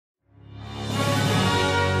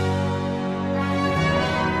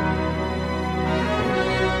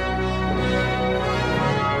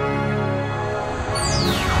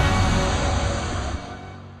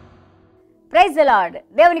Praise the lord.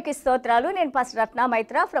 దేవునికి స్తోత్రాలు. నేను pastor Ratna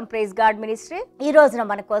Maitra from praise God ministry. ఈ రోజున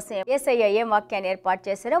మన కోసం యేసయ్య ఏం వాక్యాన్ని ఏర్పాటు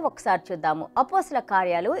చేశారో ఒకసారి చూద్దాము. అపోస్తల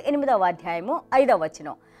కార్యాలు 8వ అధ్యాయము 5వ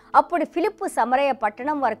వచనం. అప్పుడు ఫిలిప్పు సమరయ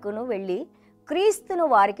పట్టణం వరకును వెళ్ళి క్రీస్తును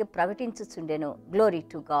వారికి ప్రకటించుచుండెను. Glory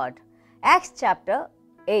to God. Acts chapter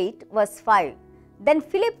 8 verse 5. Then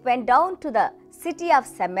Philip went down to the city of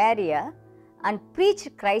Samaria and preached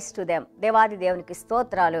Christ to them. దేవాది దేవునికి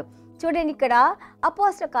స్తోత్రాలు. చూడండి, ఇక్కడ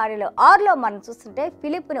అపోస్తల కార్యాలు 6లో మనం చూస్తుంటే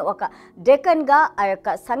ఫిలిప్ని ఒక డెకన్గా, ఆ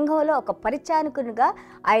యొక్క సంఘంలో ఒక పరిచారకునిగా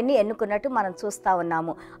ఆయన్ని ఎన్నుకున్నట్టు మనం చూస్తూ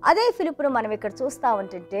ఉన్నాము. అదే ఫిలిప్ను మనం ఇక్కడ చూస్తూ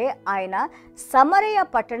ఉంటుంటే ఆయన సమరయ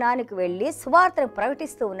పట్టణానికి వెళ్ళి సువార్తను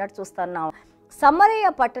ప్రకటిస్తూ ఉన్నట్టు చూస్తున్నాము. సమరయ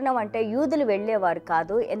పట్టణం అంటే యూదులు వెళ్ళేవారు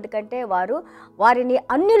కాదు, ఎందుకంటే వారిని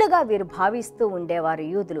అన్యులుగా వీరు భావిస్తూ ఉండేవారు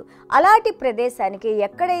యూదులు. అలాంటి ప్రదేశానికి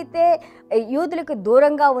ఎక్కడైతే యూదులకు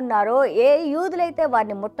దూరంగా ఉన్నారో, ఏ యూదులైతే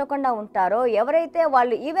వారిని ముట్టకుండా ఉంటారో, ఎవరైతే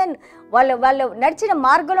వాళ్ళు ఈవెన్ వాళ్ళు నడిచిన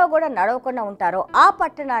మార్గంలో కూడా నడవకుండా ఉంటారో ఆ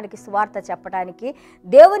పట్టణానికి సువార్త చెప్పడానికి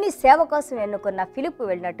దేవుని సేవ కోసం ఎన్నుకున్న ఫిలిప్పు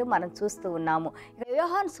వెళ్ళినట్టు మనం చూస్తూ ఉన్నాము.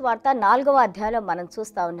 యోహాను సువార్త 4వ అధ్యాయంలో మనం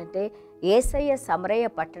చూస్తూ ఉంటే యేసయ్య సమరయ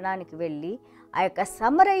పట్టణానికి వెళ్ళి ఆ యొక్క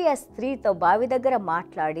సమరయ స్త్రీతో బావి దగ్గర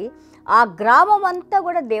మాట్లాడి ఆ గ్రామం అంతా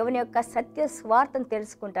కూడా దేవుని యొక్క సత్య స్వార్థను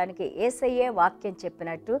తెలుసుకుంటానికి యేసయ్యే వాక్యం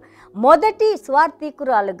చెప్పినట్టు మొదటి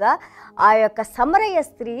స్వార్థికురాలుగా ఆ యొక్క సమరయ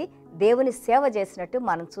స్త్రీ దేవుని సేవ చేసినట్టు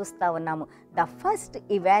మనం చూస్తూ ఉన్నాము. The first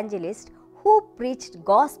evangelist who preached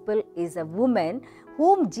gospel is a woman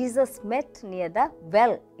whom Jesus met near the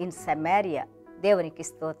well in Samaria. దేవునికి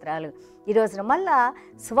స్తోత్రాలు. ఈ రోజున మళ్ళా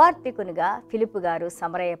స్వార్థికునిగా ఫిలిప్ గారు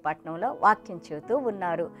సమరయ పట్టణంలో వాక్యం చెబుతూ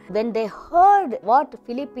ఉన్నారు. When they heard what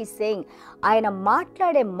Philip is saying, ఆయన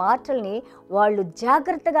మాట్లాడే మాటల్ని వాళ్ళు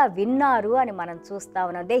జాగ్రత్తగా విన్నారు అని మనం చూస్తా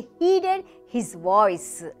ఉన్నాం. They heeded his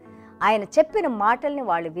voice. ఆయన చెప్పిన మాటల్ని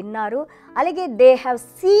వాళ్ళు విన్నారు. అలాగే they have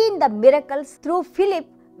seen the miracles through Philip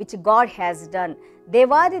which God has done.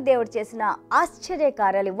 దేవాది దేవుడు చేసిన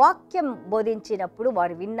ఆశ్చర్యకార్యాలు వాక్యం బోధించినప్పుడు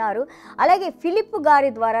వారు విన్నారు. అలాగే ఫిలిప్ గారి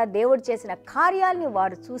ద్వారా దేవుడు చేసిన కార్యాలని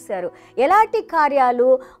వారు చూశారు. ఎలాంటి కార్యాలు?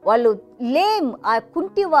 వాళ్ళు ఆ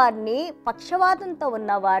కుంటి వారిని, పక్షవాతంతో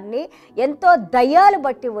ఉన్నవారిని, ఎంతో దయ్యాలు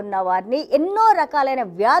బట్టి ఉన్నవారిని, ఎన్నో రకాలైన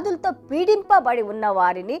వ్యాధులతో పీడింపబడి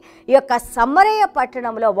ఉన్నవారిని ఈ యొక్క సమరయ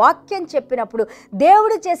పట్టణంలో వాక్యం చెప్పినప్పుడు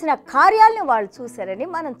దేవుడు చేసిన కార్యాలని వాళ్ళు చూశారని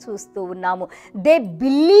మనం చూస్తూ ఉన్నాము. They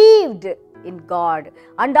believed in God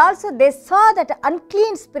and also they saw that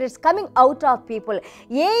unclean spirits coming out of people.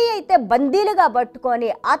 అయితే బందీలుగా పట్టుకొని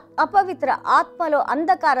అపవిత్ర ఆత్మలు,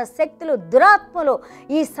 అంధకార శక్తులు, దురాత్మలు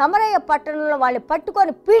ఈ సమరయ పట్టణంలో వాళ్ళని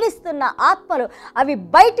పట్టుకొని పీడిస్తున్న ఆత్మలు అవి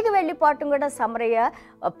బయటికి వెళ్ళిపోవటం కూడా సమరయ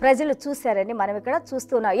ప్రజలు చూశారని మనం ఇక్కడ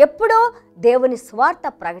చూస్తున్నాం. ఎప్పుడో దేవుని స్వార్థ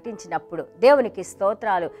ప్రకటించినప్పుడు. దేవునికి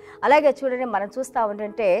స్తోత్రాలు. అలాగే చూడండి, మనం చూస్తూ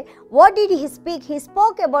ఉంటుంటే what did he speak? He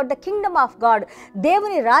spoke about the Kingdom of God.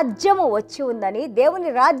 దేవుని రాజ్యము వచ్చి ఉందని, దేవుని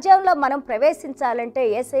రాజ్యంలో మనం ప్రవేశించాలంటే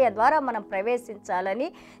యేసయ్య ద్వారా మనం ప్రవేశించాలని.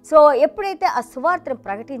 సో ఎప్పుడైతే ఆ సువార్తను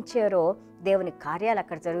ప్రకటించారో దేవుని కార్యాలు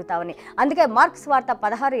అక్కడ జరుగుతావని. అందుకే మార్క్ సువార్త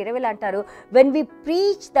 16:20 అంటారు, when we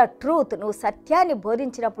preach the truth, నువ్వు సత్యాన్ని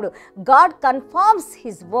బోధించినప్పుడు God confirms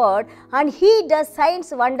his word and he does science,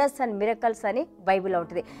 wonders and miracles అని బైబిల్లో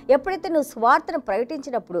ఉంటుంది. ఎప్పుడైతే నువ్వు సువార్తను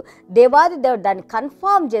ప్రకటించినప్పుడు దేవాది దేవుడు దాన్ని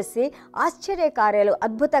కన్ఫర్మ్ చేసి ఆశ్చర్య కార్యాలు,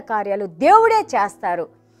 అద్భుత కార్యాలు దేవుడే చేస్తారు.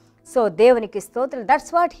 సో దేవునికి స్తోత్రం.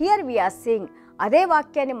 That's what here we are seeing. అదే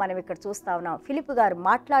వాక్యాన్ని మనం ఇక్కడ చూస్తా ఉన్నాం. ఫిలిప్ గారు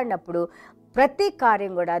మాట్లాడినప్పుడు ప్రతి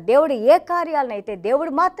కార్యం కూడా దేవుడు ఏ కార్యాలనైతే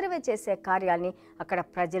దేవుడు మాత్రమే చేసే కార్యాలని అక్కడ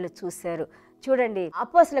ప్రజలు చూశారు. చూడండి,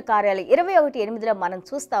 అపోస్తల కార్యాలు 21:8లో మనం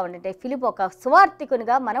చూస్తూ ఉంటే ఫిలిప్ ఒక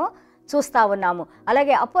సువార్థికునిగా మనం చూస్తూ ఉన్నాము.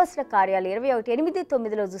 అలాగే అపోస్తల కార్యాలు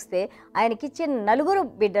 21:8-9లో చూస్తే ఆయనకిచ్చిన 4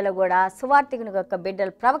 బిడ్డలు కూడా సువార్థికుని యొక్క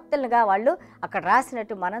బిడ్డలు, ప్రవక్తలుగా వాళ్ళు అక్కడ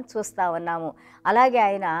రాసినట్టు మనం చూస్తూ ఉన్నాము. అలాగే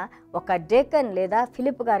ఆయన ఒక డేకన్ లేదా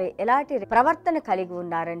ఫిలిప్ గారు ఎలాంటి ప్రవర్తన కలిగి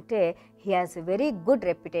ఉన్నారంటే he has very good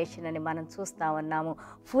reputation అని మనం చూస్తూ ఉన్నాము.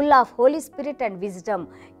 Full of Holi spirit and wisdom.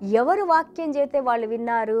 ఎవరు వాక్యం చేస్తే వాళ్ళు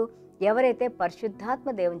విన్నారు? ఎవరైతే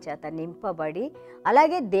పరిశుద్ధాత్మ దేవుని చేత నింపబడి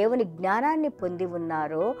అలాగే దేవుని జ్ఞానాన్ని పొంది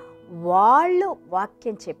ఉన్నారో వాళ్ళు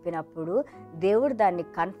వాక్యం చెప్పినప్పుడు దేవుడు దాన్ని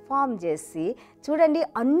కన్ఫర్మ్ చేసి, చూడండి,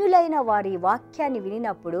 అన్యులైన వారి వాక్యాన్ని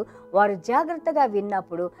వినినప్పుడు, వారు జాగ్రత్తగా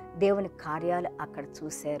విన్నప్పుడు దేవుని కార్యాలు అక్కడ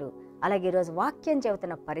చూశారు. అలాగే ఈరోజు వాక్యం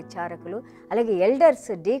చెబుతున్న పరిచారకులు, అలాగే ఎల్డర్స్,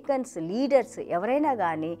 డీకన్స్, లీడర్స్ ఎవరైనా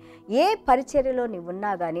కానీ ఏ పరిచర్యలో నీవు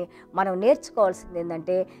ఉన్నా కానీ మనం నేర్చుకోవాల్సింది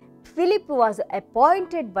ఏంటంటే Philip was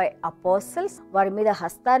appointed by apostles. వారి మీద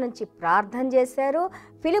హస్తా నుంచి ప్రార్థన చేశారు.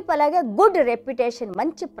 ఫిలిప్ అలాగే గుడ్ రెప్యుటేషన్,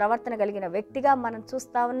 మంచి ప్రవర్తన కలిగిన వ్యక్తిగా మనం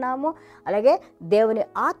చూస్తూ ఉన్నాము. అలాగే దేవుని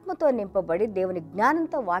ఆత్మతో నింపబడి దేవుని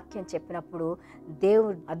జ్ఞానంతో వాక్యం చెప్పినప్పుడు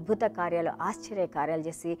దేవుడు అద్భుత కార్యాలు, ఆశ్చర్య కార్యాలు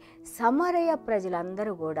చేసి సమరయ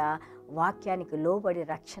ప్రజలందరూ కూడా వాక్యానికి లోబడి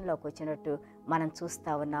రక్షణలోకి వచ్చినట్టు మనం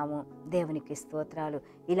చూస్తూ ఉన్నాము. దేవునికి స్తోత్రాలు.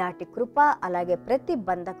 ఇలాంటి కృప అలాగే ప్రతి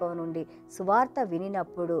బంధకం నుండి సువార్త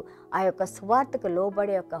వినినప్పుడు ఆ యొక్క సువార్తకు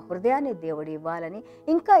లోబడే యొక్క హృదయాన్ని దేవుడు ఇవ్వాలని,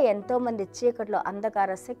 ఇంకా ఎంతోమంది చీకట్లో అంధకార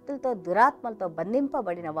శక్తులతో దురాత్మలతో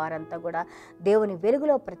బంధింపబడిన వారంతా కూడా దేవుని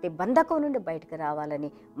వెలుగులో ప్రతి బంధకం నుండి బయటకు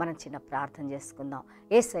రావాలని మనం చిన్న ప్రార్థన చేసుకుందాం.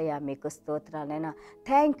 యేసయ్య మీకు స్తోత్రాలైనా.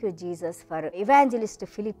 Thank you Jesus for evangelist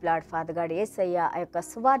Philip lord father God. యేసయ్య ఆ యొక్క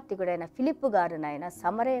సువార్తికుడైన ఫిలిప్ గారు నాయన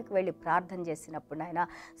సమరయకు వెళ్ళి ప్రార్థన చేసినప్పుడు నాయన,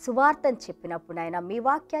 సువార్తను చెప్పినప్పుడు నాయన, మీ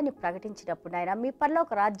వాక్యాన్ని ప్రకటించినప్పుడు నాయన, మీ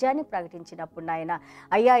పరలోక రాజ్యాన్ని ప్రకటించినప్పుడు నాయన,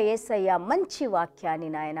 అయ్యా యేసయ్య మంచి వాక్యాన్ని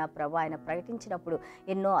నాయన ప్రభు ఆయన ప్రకటించినప్పుడు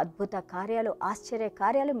ఎన్నో అద్భుత కార్యాలు, ఆశ్చర్య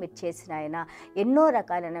కార్యాలు మీరు చేసిన ఆయన, ఎన్నో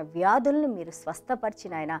రకాలైన వ్యాధులను మీరు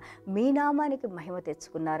స్వస్థపరిచిన ఆయన, మీ నామానికి మహిమ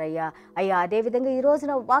తెచ్చుకున్నారయ్యా. అయ్యా అదేవిధంగా ఈ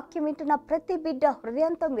రోజున వాక్యం వింటున్న ప్రతి బిడ్డ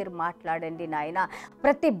హృదయంతో మీరు మాట్లాడండి నాయన.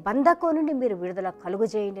 ప్రతి బంధకం నుండి మీరు విడుదల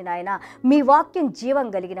కలుగజేయండి నాయన. మీ వాక్యం జీవం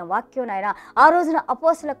కలిగిన వాక్యం నాయన. ఆ రోజున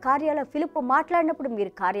అపోస్తల కార్యాల ఫిలిప్ మాట్లాడినప్పుడు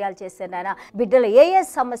మీరు కార్యాలు చేశారు నాయన. బిడ్డలు ఏ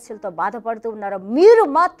సమస్యలతో బాధపడుతూ ఉన్నారో మీరు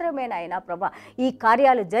మాత్రమే నాయన ప్రభా ఈ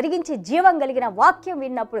కార్యాలు జరిగించి జీవం కలిగిన వాక్యం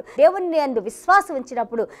విన్నప్పుడు, దేవుని యందు విశ్వాసం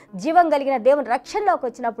ఉంచినప్పుడు, జీవం కలిగిన దేవుని రక్షణలోకి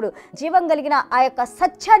వచ్చినప్పుడు, జీవం కలిగిన ఆ యొక్క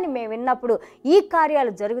సత్యాన్ని మేము విన్నప్పుడు ఈ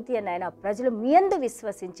కార్యాలు జరుగుతాయి నాయన. ప్రజలు మీ యందు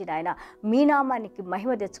విశ్వసించి నాయన మీ నామానికి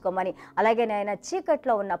మహిమ తెచ్చుకోమని, అలాగే నాయన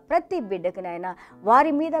చీకట్లో ఉన్న ప్రతి బిడ్డకి నాయన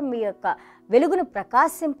వారి మీద మీ యొక్క వెలుగును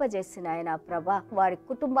ప్రకాశింపజేసిన ఆయన ప్రభా, వారి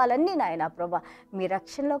కుటుంబాలన్నీ నాయన ప్రభా మీ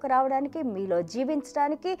రక్షణలోకి రావడానికి, మీలో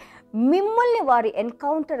జీవించడానికి, మిమ్మల్ని వారి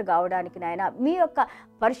ఎన్కౌంటర్ కావడానికి నాయన, మీ యొక్క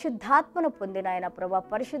పరిశుద్ధాత్మను పొందిన ఆయన ప్రభా,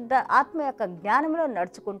 పరిశుద్ధ ఆత్మ యొక్క జ్ఞానంలో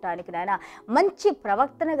నడుచుకుంటానికి నాయన, మంచి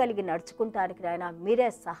ప్రవర్తన కలిగి నడుచుకుంటానికి నాయన మీరే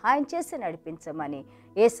సహాయం చేసి నడిపించమని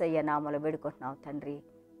యేసయ్య నామములో వేడుకుంటున్నాం తండ్రి.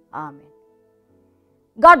 ఆమేన్.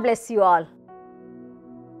 God bless you all.